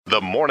The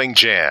Morning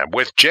Jam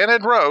with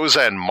Janet Rose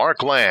and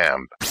Mark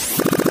Lamb.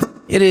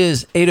 It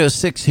is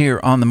 8:06 here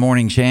on The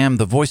Morning Jam.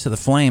 The voice of the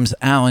Flames,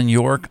 Alan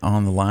York,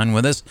 on the line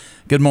with us.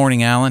 Good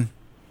morning, Alan.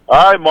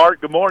 All right,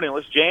 Mark, good morning.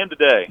 Let's jam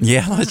today.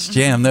 Yeah, let's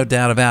jam, no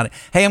doubt about it.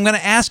 Hey, I'm going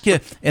to ask you,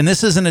 and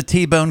this isn't a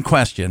T-bone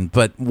question,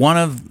 but one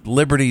of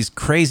Liberty's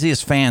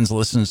craziest fans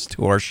listens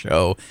to our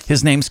show.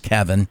 His name's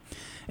Kevin.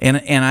 And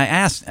I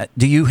asked,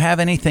 do you have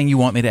anything you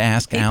want me to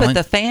ask, Alan? He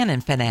put the fan in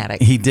fanatic.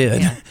 He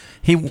did. Yeah.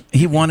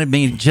 He wanted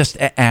me to just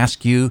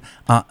ask you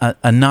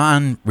a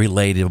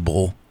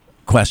non-relatable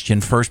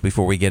question first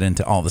before we get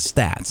into all the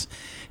stats.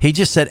 He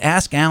just said,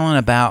 ask Alan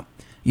about,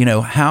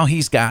 how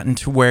he's gotten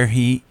to where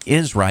he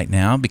is right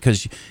now,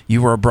 because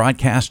you were a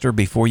broadcaster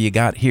before you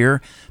got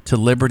here to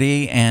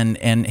Liberty,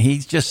 and he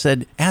just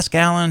said, ask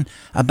Alan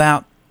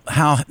about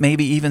how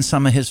maybe even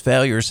some of his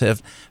failures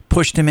have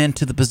pushed him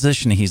into the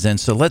position he's in.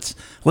 So let's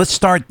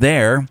start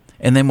there,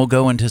 and then we'll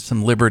go into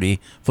some Liberty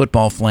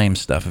football Flame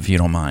stuff, if you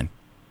don't mind.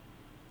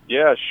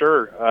 Yeah,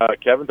 sure.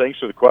 Kevin, thanks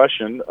for the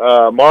question.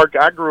 Mark,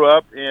 I grew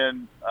up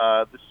in,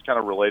 this is kind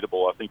of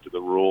relatable, I think, to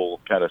the rural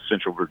kind of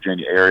central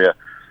Virginia area.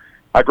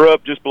 I grew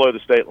up just below the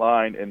state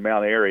line in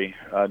Mount Airy,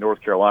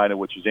 North Carolina,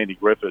 which is Andy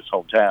Griffith's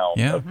hometown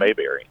of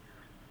Mayberry.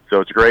 So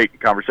it's a great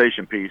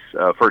conversation piece,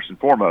 first and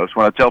foremost.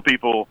 When I tell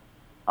people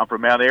I'm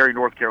from Mount Airy,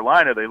 North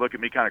Carolina, they look at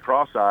me kind of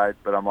cross-eyed,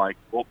 but I'm like,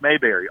 well,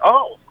 Mayberry.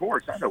 Oh, of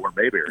course, I know where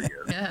Mayberry is.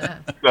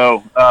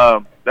 So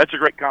that's a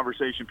great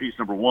conversation piece,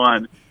 number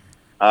one.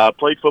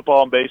 Played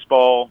football and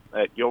baseball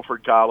at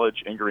Guilford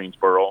College in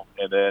Greensboro,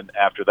 and then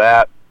after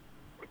that,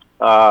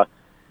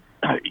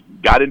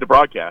 got into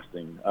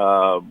broadcasting.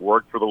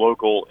 Worked for the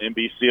local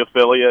NBC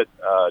affiliate,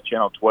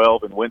 Channel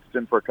 12 in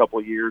Winston for a couple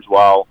of years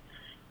while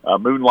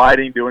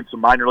moonlighting, doing some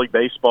minor league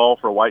baseball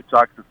for a White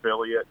Sox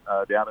affiliate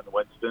down in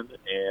Winston,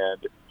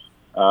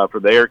 and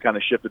from there kind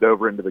of shifted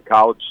over into the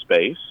college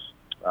space.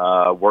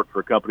 Worked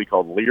for a company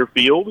called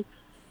Learfield,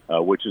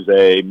 which is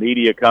a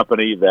media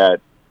company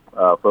that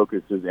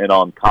focuses in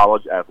on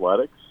college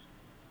athletics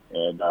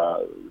and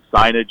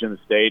signage in the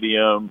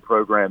stadium,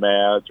 program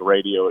ads,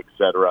 radio,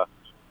 etc.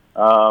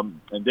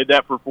 And did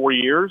that for 4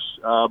 years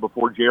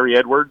before Jerry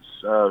Edwards,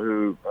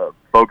 who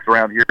folks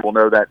around here will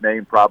know that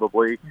name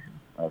probably.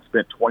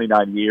 Spent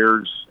 29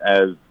 years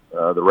as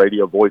the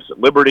radio voice at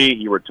Liberty.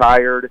 He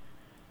retired.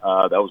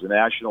 That was a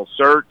national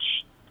search.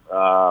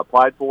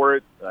 Applied for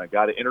it,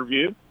 got an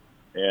interview,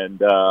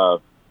 and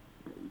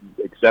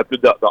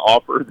accepted the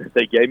offer that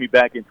they gave me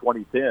back in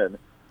 2010.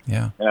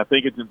 Yeah. And I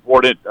think it's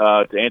important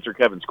to answer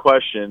Kevin's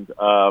question.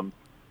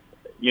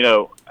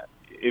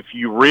 If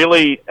you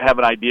really have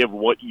an idea of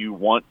what you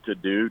want to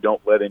do,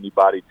 don't let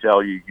anybody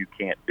tell you you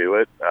can't do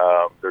it.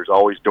 There's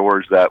always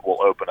doors that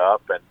will open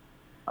up, and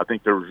I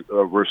think there's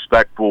a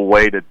respectful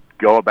way to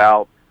go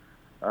about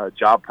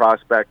job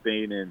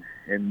prospecting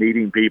and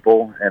meeting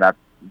people, and I'd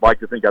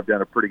like to think I've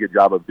done a pretty good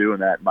job of doing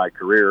that in my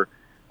career.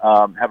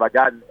 Have I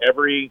gotten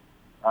every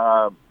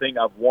thing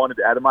I've wanted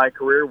out of my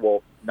career?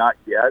 Well, not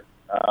yet.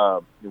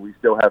 We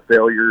still have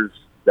failures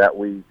that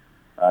we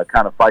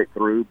kind of fight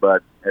through,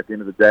 but at the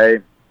end of the day,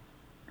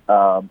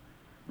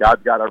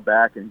 God's got our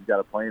back and He's got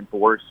a plan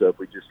for us. So if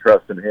we just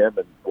trust in Him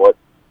and what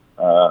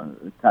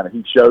kind of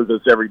He shows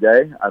us every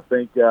day, I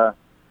think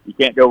you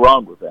can't go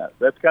wrong with that.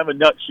 That's kind of a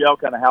nutshell,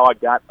 kind of how I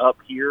got up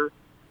here.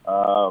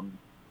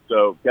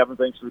 So, Kevin,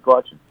 thanks for the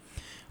question.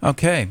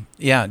 Okay,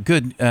 yeah,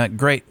 good,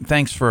 great.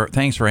 Thanks for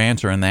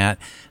answering that.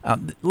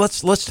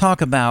 Let's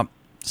talk about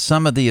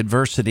some of the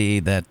adversity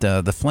that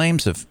the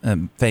Flames have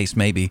faced,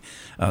 maybe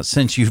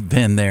since you've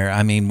been there.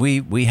 I mean,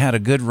 we had a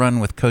good run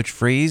with Coach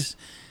Freeze,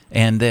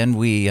 and then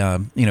we,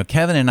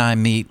 Kevin and I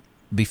meet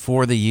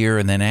before the year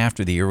and then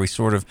after the year. We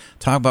sort of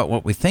talk about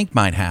what we think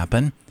might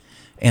happen,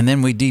 and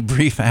then we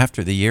debrief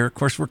after the year. Of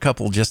course, we're a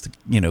couple just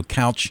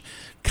couch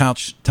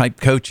type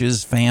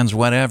coaches, fans,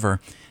 whatever.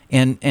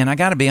 And I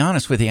got to be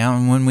honest with you,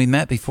 Alan. When we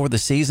met before the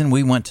season,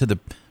 we went to the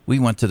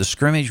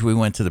scrimmage. We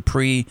went to the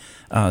pre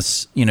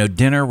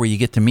dinner where you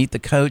get to meet the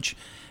coach,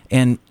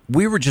 and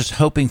we were just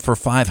hoping for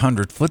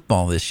 500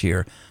 football this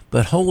year.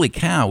 But holy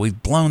cow,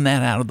 we've blown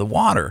that out of the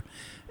water.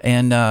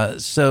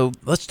 And so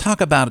let's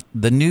talk about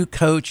the new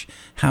coach,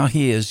 how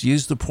he has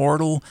used the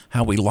portal,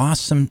 how we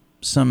lost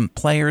some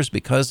players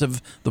because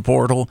of the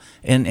portal,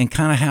 and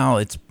kind of how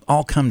it's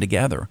all come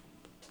together.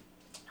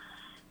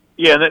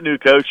 Yeah, and that new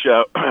coach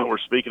we're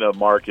speaking of,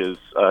 Mark, is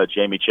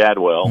Jamie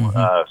Chadwell.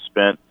 Mm-hmm.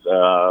 Spent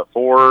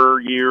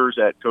 4 years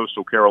at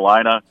Coastal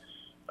Carolina,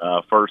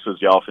 first as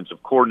the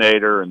offensive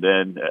coordinator and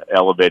then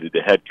elevated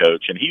to head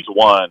coach. And he's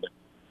won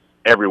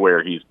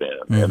everywhere he's been.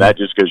 Mm-hmm. And that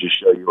just goes to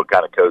show you what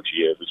kind of coach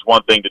he is. It's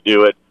one thing to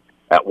do it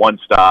at one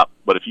stop,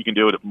 but if you can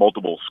do it at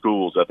multiple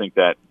schools, I think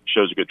that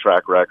shows a good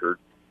track record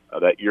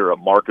that you're a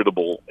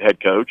marketable head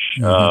coach.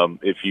 Mm-hmm.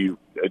 If you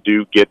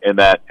do get in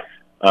that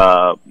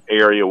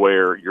area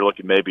where you're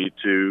looking maybe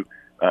to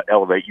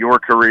elevate your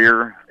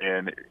career,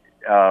 and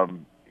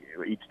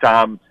each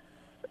time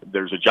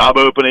there's a job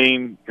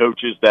opening,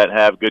 coaches that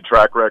have good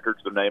track records,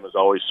 their name is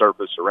always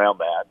surfaced around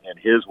that, and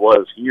his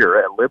was here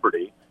at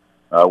Liberty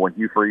when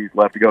Hugh Freeze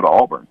left to go to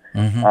Auburn.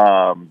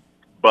 Mm-hmm.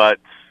 But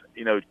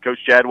Coach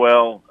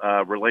Chadwell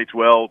relates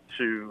well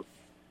to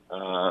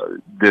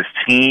this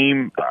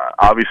team.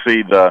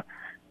 Obviously, the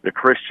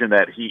Christian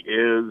that he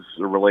is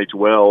relates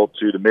well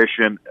to the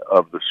mission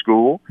of the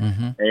school.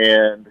 Mm-hmm.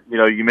 And,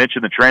 you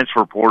mentioned the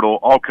transfer portal.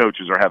 All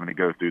coaches are having to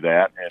go through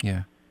that. And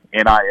Yeah.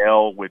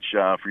 NIL, which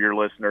for your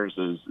listeners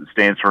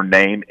stands for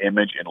name,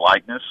 image, and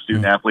likeness.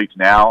 Student athletes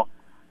now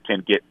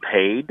can get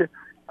paid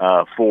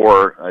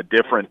for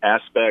different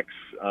aspects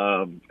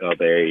of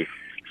a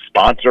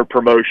sponsor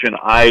promotion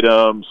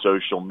item,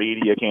 social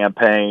media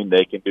campaign.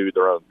 They can do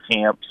their own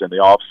camps in the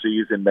off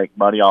season, make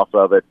money off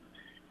of it.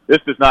 This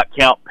does not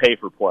count pay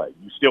for play.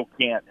 You still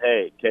can't,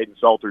 hey, Caden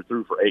Salter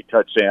threw for 8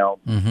 touchdowns.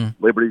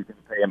 Mm-hmm. Liberty's going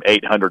to pay him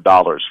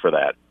 $800 for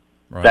that.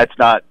 Right. That's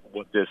not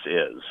what this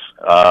is.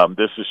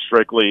 This is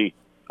strictly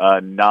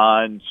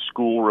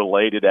non-school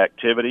related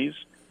activities.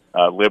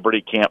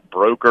 Liberty can't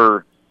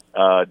broker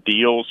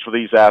deals for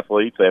these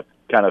athletes. They have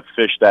kind of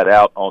fished that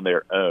out on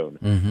their own.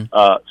 Mm-hmm.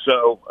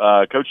 So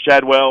Coach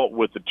Chadwell,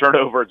 with the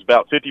turnover, it's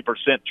about 50%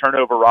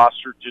 turnover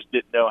roster, just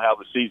didn't know how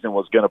the season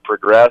was going to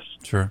progress.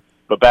 Sure.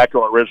 But back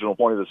to our original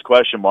point of this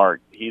question,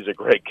 Mark, he's a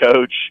great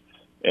coach,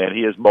 and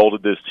he has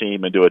molded this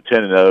team into a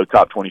 10-0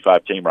 top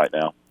 25 team right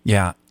now.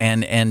 Yeah,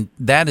 and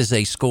that is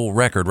a school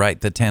record, right?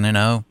 The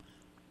 10-0.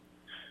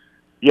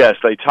 Yes,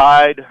 they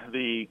tied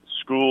the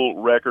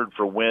school record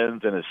for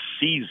wins in a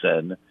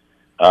season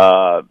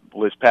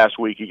this past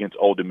week against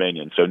Old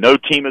Dominion. So no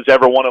team has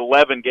ever won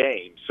 11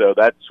 games. So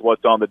that's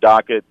what's on the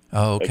docket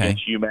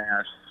against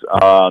UMass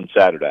on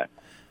Saturday.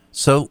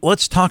 So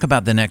let's talk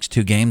about the next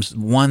 2 games.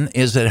 One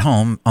is at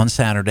home on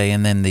Saturday,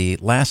 and then the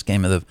last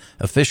game of the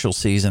official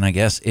season, I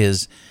guess,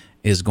 is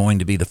going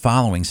to be the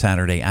following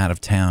Saturday out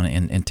of town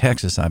in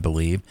Texas, I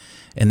believe.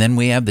 And then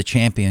we have the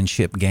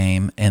championship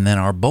game and then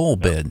our bowl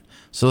bid.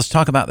 So let's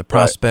talk about the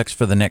prospects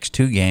for the next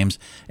 2 games.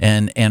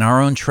 And our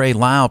own Trey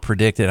Lyle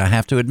predicted, I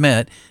have to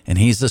admit, and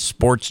he's a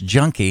sports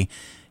junkie,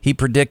 he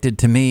predicted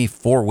to me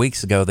 4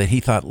 weeks ago that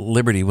he thought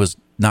Liberty was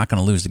not going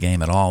to lose the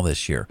game at all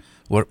this year.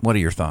 What are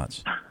your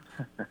thoughts?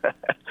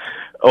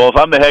 Well, if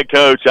I'm the head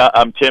coach,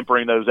 I'm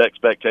tempering those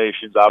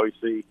expectations.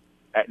 Obviously,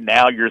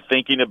 now you're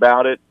thinking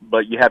about it,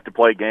 but you have to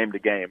play game to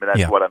game, and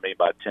that's what I mean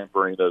by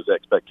tempering those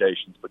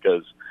expectations.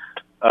 Because,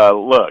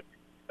 look,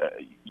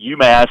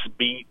 UMass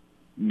beat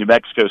New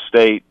Mexico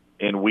State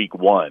in week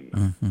 1,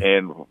 mm-hmm.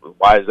 and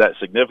why is that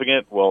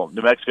significant? Well,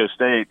 New Mexico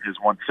State has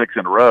won 6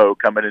 in a row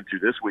coming into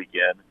this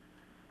weekend.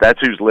 That's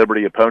whose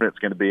Liberty opponent's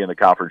going to be in the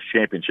conference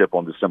championship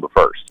on December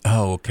 1st.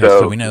 Oh, okay.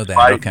 So we know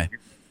that. Okay.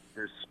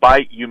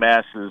 Despite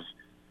UMass's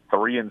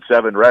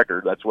 3-7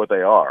 record, that's what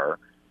they are.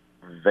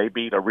 They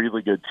beat a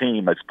really good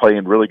team that's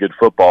playing really good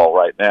football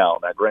right now.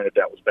 Now, granted,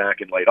 that was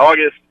back in late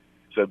August,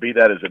 so be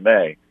that as it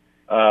may.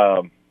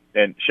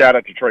 And shout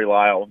out to Trey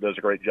Lyle, does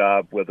a great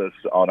job with us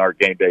on our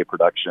game day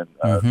production.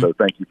 So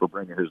thank you for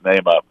bringing his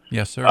name up.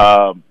 Yes, sir.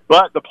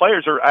 But the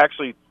players are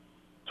actually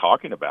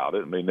talking about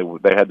it. I mean,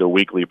 they had their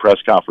weekly press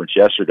conference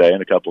yesterday,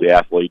 and a couple of the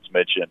athletes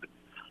mentioned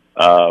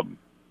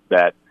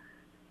that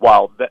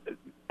while that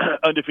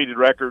undefeated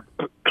record,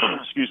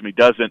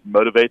 doesn't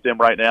motivate them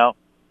right now,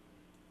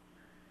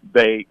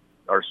 they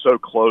are so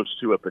close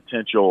to a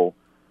potential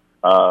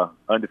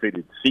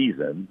undefeated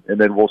season, and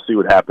then we'll see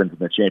what happens in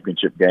the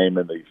championship game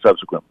and the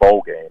subsequent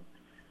bowl game.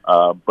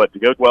 But to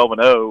go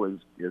 12-0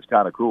 is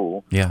kind of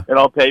cool. Yeah. And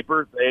on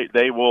paper,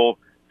 they will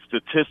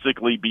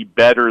statistically be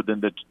better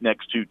than the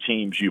next 2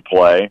 teams you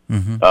play.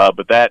 Mm-hmm.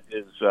 But that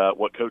is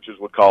what coaches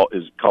would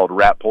called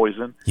rat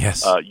poison.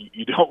 Yes.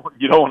 You don't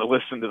want to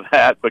listen to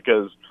that,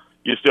 because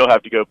you still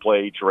have to go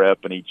play each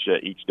rep and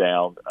each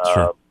down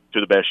Sure.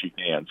 to the best you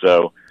can.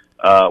 So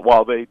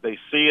while they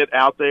see it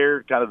out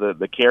there, kind of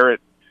the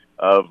carrot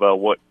of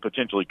what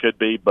potentially could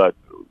be, but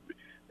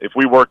if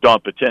we worked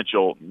on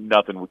potential,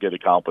 nothing would get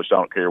accomplished. I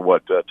don't care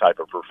what type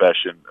of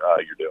profession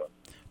you're doing.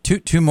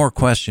 Two more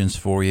questions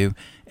for you.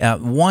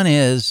 One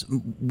is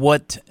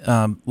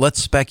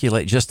let's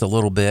speculate just a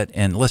little bit,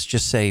 and let's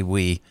just say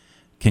we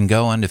can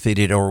go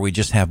undefeated or we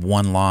just have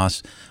 1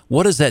 loss.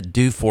 What does that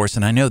do for us?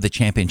 And I know the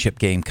championship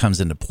game comes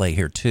into play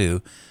here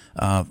too,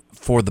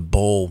 for the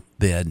bowl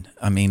bid.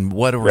 I mean,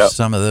 what are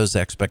some of those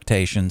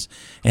expectations?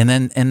 And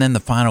then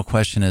the final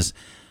question is,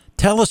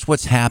 tell us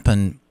what's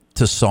happened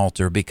to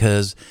Salter,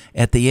 because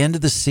at the end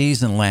of the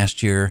season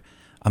last year,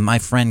 my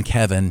friend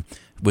Kevin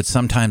would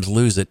sometimes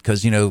lose it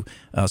because,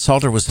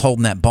 Salter was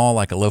holding that ball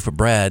like a loaf of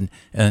bread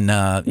and,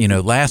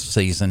 last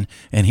season,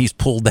 and he's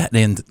pulled that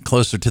in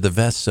closer to the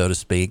vest, so to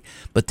speak.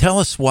 But tell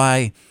us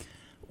why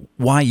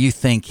you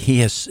think he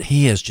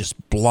has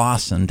just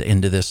blossomed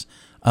into this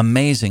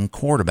amazing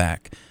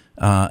quarterback.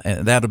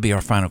 That'll be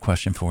our final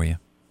question for you.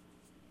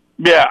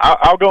 Yeah,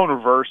 I'll go in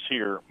reverse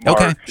here,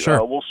 Mark. Okay,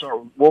 sure. We'll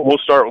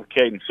start with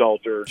Caden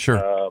Salter,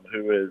 sure.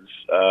 Who is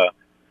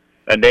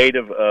a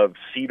native of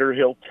Cedar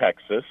Hill,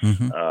 Texas.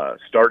 Mm-hmm.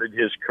 Started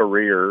his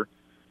career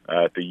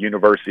at the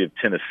University of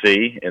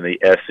Tennessee in the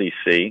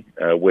SEC,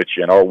 which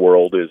in our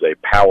world is a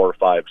Power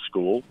 5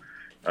 school.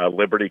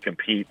 Liberty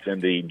competes in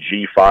the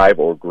G5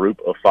 or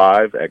Group of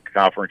 5 at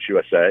Conference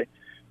USA.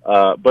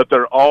 But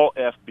they're all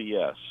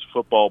FBS,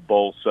 Football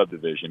Bowl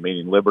Subdivision,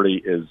 meaning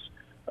Liberty is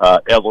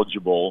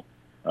eligible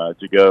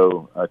to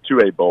go to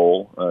a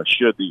bowl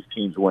should these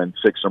teams win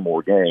 6 or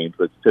more games.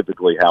 That's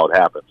typically how it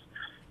happens.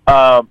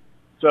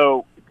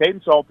 So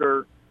Caden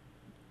Salter,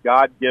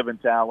 God-given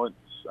talents,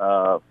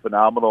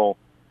 phenomenal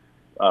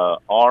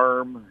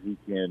arm. He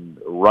can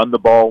run the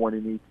ball when he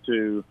needs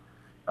to.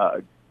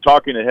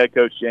 Talking to head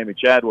coach Jamie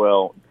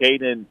Chadwell,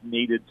 Caden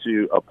needed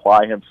to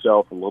apply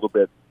himself a little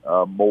bit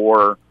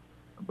more,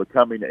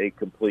 becoming a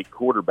complete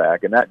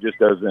quarterback, and that just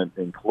doesn't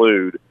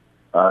include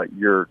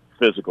your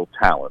physical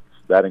talents.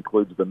 That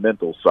includes the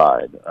mental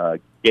side,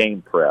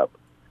 game prep,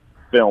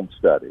 film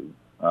study,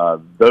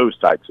 those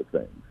types of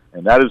things.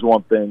 And that is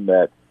one thing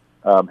that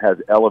has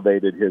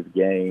elevated his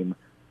game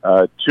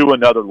to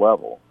another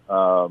level,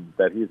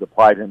 that he's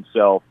applied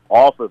himself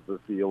off of the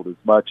field as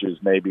much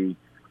as maybe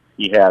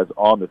he has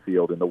on the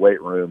field in the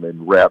weight room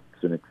and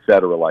reps and et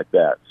cetera like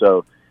that.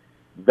 So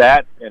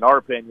that, in our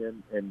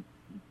opinion, and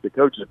the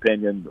coach's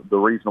opinion, the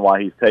reason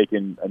why he's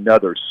taken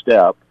another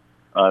step,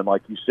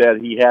 like you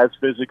said, he has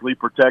physically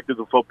protected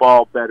the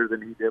football better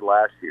than he did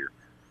last year.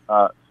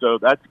 So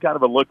that's kind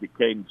of a look at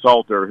Caden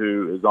Salter,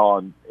 who is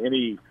on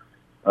any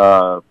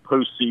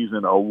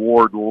postseason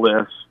award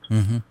list.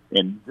 Mm-hmm.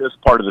 In this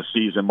part of the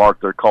season, Mark,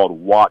 they're called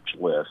watch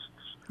lists.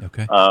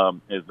 Okay.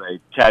 As they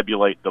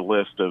tabulate the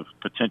list of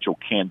potential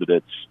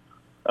candidates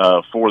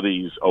for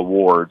these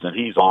awards, and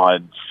he's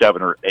on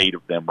 7 or 8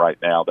 of them right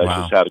now. That's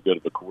just how good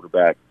of a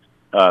quarterback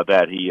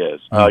that he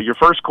is. Your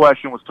first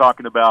question was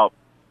talking about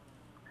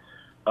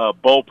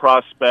bowl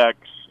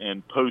prospects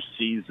and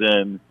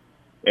postseason,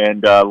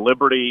 and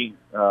Liberty.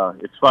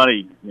 It's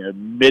funny,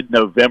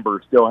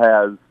 mid-November still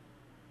has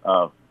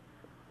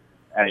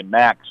a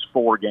max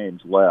 4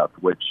 games left,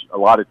 which a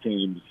lot of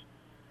teams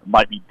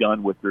might be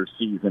done with their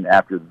season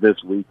after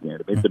this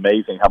weekend. It's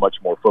amazing how much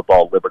more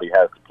football Liberty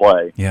has to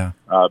play. Yeah,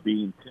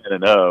 being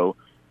 10-0,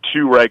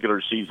 2 regular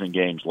season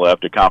games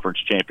left, a conference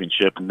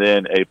championship, and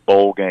then a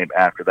bowl game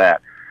after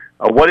that.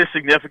 What is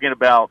significant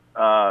about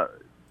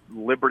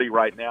Liberty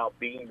right now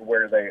being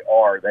where they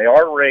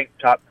are ranked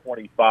top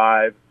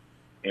 25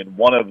 in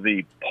one of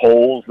the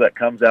polls that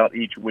comes out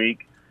each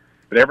week.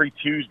 But every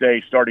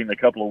Tuesday, starting a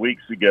couple of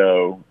weeks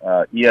ago,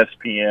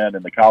 ESPN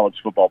and the College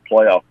Football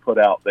Playoff put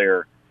out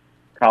their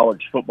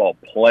College Football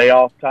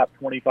Playoff top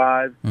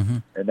 25, mm-hmm.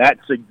 and that's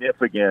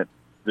significant.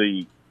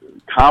 The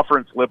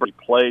conference Liberty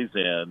plays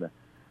in,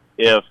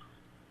 if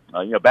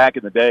back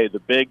in the day, the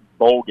big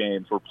bowl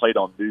games were played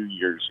on New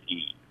Year's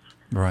Eve.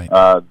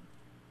 Right.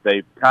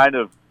 They've kind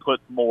of put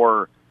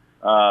more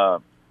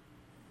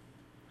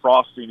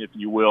frosting, if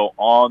you will,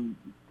 on.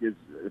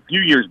 A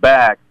few years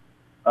back,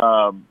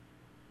 I'll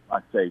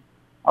say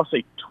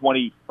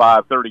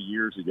 25, 30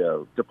 years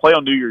ago, to play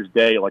on New Year's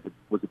Day was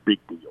a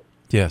big deal.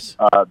 Yes.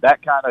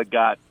 That kind of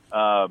got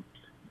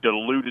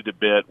diluted a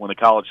bit when the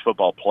College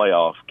Football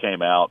Playoff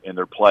came out, and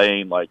they're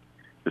playing like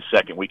the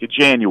second week of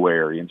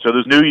January, and so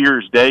those New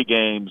Year's Day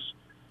games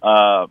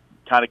kind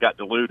of got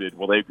diluted.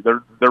 Well,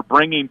 they're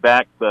bringing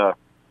back the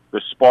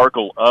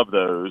sparkle of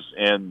those,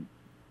 and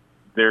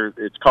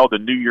it's called the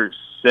New Year's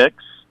Six.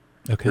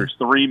 Okay. There's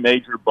 3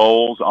 major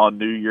bowls on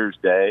New Year's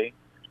Day,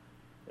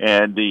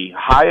 and the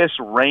highest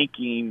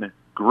ranking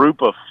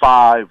group of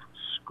 5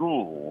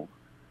 schools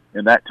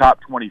in that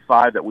top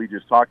 25 that we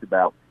just talked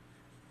about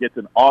gets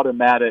an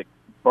automatic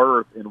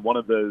berth in one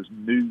of those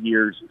New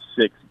Year's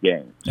 6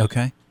 games.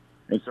 Okay.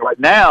 And so right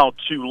now,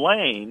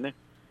 Tulane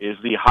is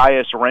the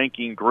highest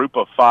ranking group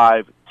of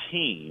 5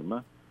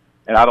 team,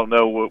 and I don't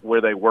know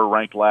where they were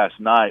ranked last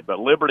night, but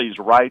Liberty's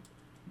right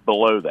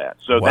below that.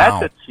 So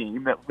that's a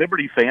team that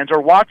Liberty fans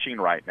are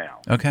watching right now.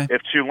 Okay.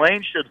 If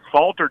Tulane should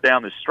falter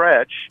down the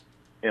stretch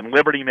and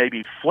Liberty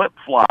maybe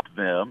flip-flop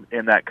them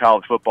in that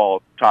college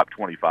football top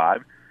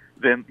 25,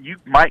 then you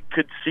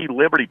could see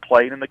Liberty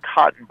playing in the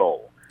Cotton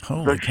Bowl,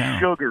 Holy the cow.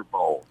 Sugar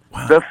Bowl,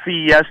 Wow. the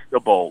Fiesta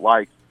Bowl.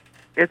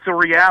 It's a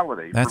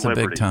reality That's for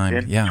Liberty a big time,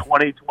 in yeah.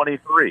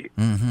 2023.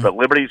 Mm-hmm. But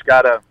Liberty's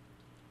got to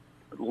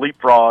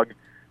leapfrog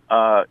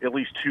at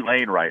least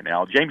Tulane right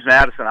now. James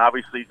Madison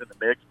obviously is in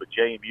the mix, but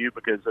JMU,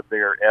 because of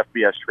their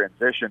FBS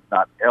transition,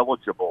 not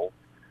eligible,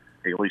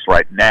 at least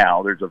right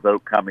now. There's a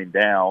vote coming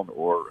down,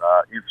 or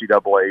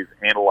NCAA is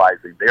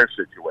analyzing their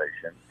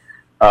situation.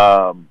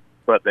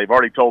 But they've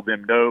already told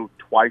them no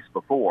twice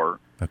before.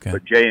 Okay.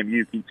 But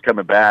JMU keeps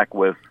coming back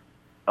with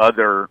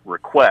other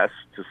requests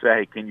to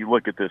say, can you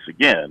look at this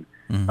again?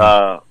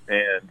 Mm-hmm.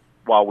 And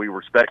while we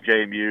respect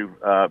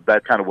JMU,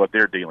 that's kind of what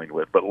they're dealing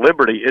with. But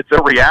Liberty, it's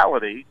a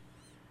reality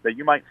that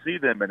you might see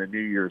them in a New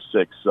Year's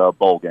Six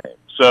bowl game.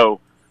 So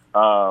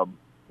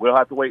we'll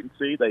have to wait and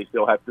see. They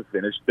still have to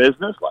finish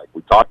business, like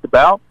we talked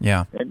about.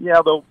 Yeah. And,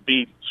 they'll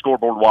be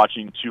scoreboard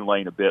watching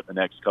Tulane a bit the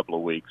next couple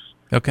of weeks.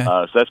 Okay.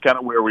 So that's kind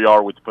of where we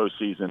are with the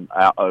postseason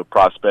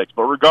prospects.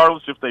 But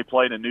regardless if they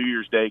play in a New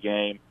Year's Day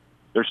game,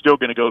 they're still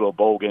going to go to a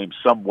bowl game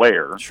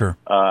somewhere. Sure.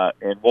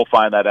 And we'll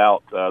find that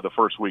out the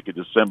first week of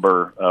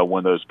December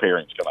when those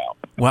pairings come out.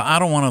 Well, I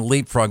don't want to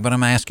leapfrog, but I'm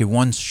going to ask you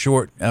one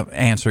short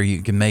answer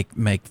you can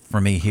make for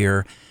me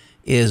here.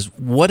 is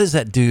what does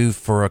that do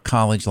for a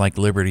college like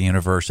Liberty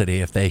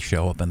University if they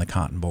show up in the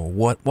Cotton Bowl?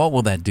 What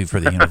will that do for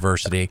the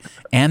university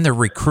and the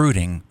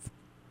recruiting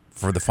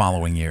for the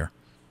following year?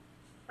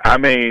 I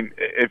mean,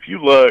 if you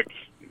look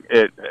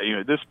at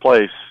this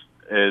place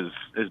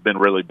has been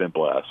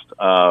blessed,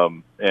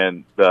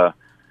 and the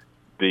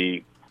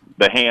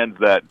hands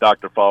that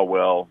Dr.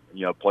 Falwell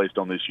placed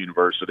on this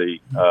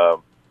university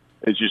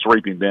is just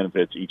reaping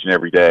benefits each and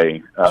every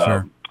day.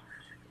 Sure.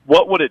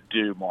 What would it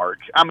do, Mark?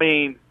 I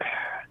mean,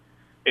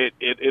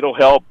 it'll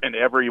help in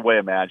every way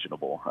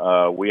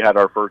imaginable. We had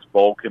our first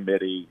bowl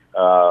committee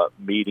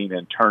meeting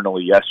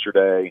internally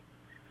yesterday,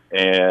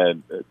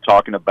 and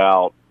talking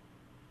about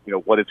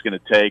what it's going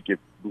to take if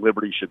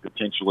Liberty should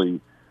potentially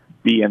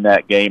be in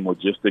that game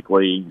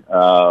logistically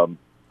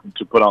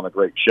to put on a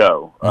great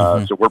show.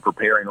 So we're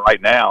preparing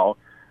right now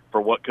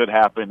for what could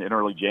happen in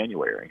early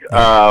January.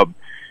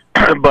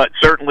 But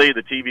certainly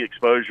the TV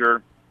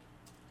exposure.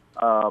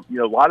 A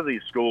lot of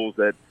these schools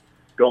that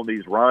go on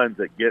these runs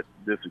that get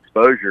this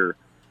exposure,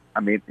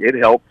 I mean, it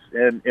helps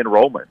in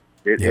enrollment.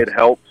 It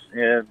helps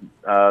in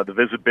the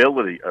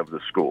visibility of the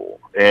school.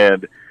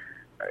 And,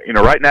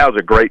 right now is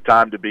a great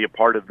time to be a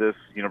part of this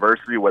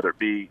university, whether it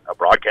be a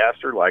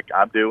broadcaster like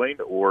I'm doing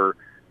or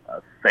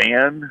a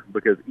fan,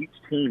 because each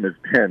team has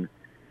been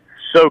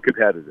so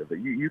competitive.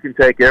 You can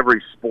take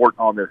every sport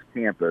on this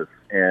campus,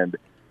 and,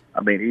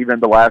 I mean,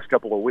 even the last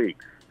couple of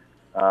weeks,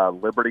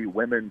 Liberty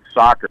women's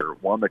soccer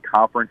won the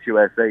Conference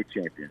USA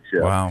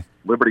championship. Wow.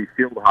 Liberty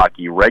field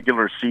hockey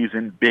regular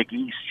season Big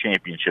East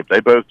championship.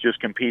 They both just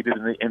competed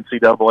in the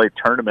NCAA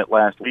tournament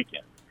last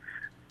weekend.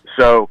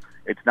 So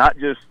it's not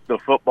just the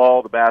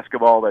football, the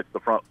basketball that's the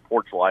front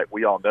porch light.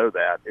 We all know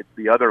that. It's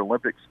the other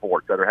Olympic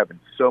sports that are having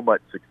so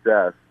much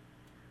success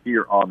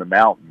here on the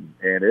mountain,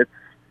 and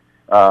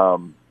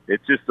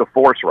it's just a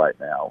force right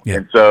now. Yeah.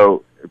 And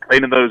so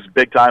playing in those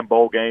big time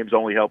bowl games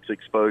only helps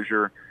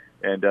exposure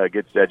and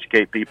gets to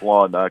educate people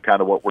on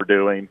kind of what we're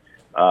doing.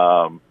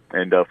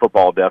 And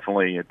football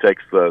definitely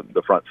takes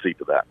the front seat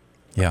to that.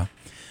 Yeah.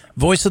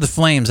 Voice of the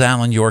Flames,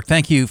 Alan York.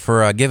 Thank you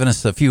for giving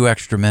us a few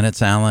extra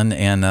minutes, Alan,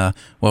 and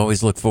we'll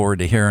always look forward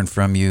to hearing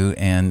from you.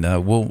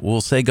 And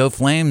we'll say go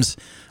Flames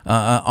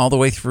all the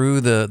way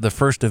through the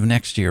first of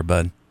next year,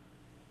 bud.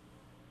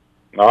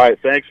 All right.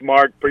 Thanks,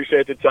 Mark.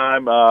 Appreciate the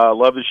time.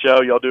 Love the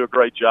show. Y'all do a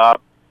great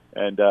job.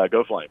 And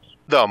go Flames.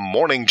 The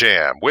Morning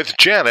Jam with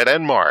Janet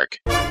and Mark.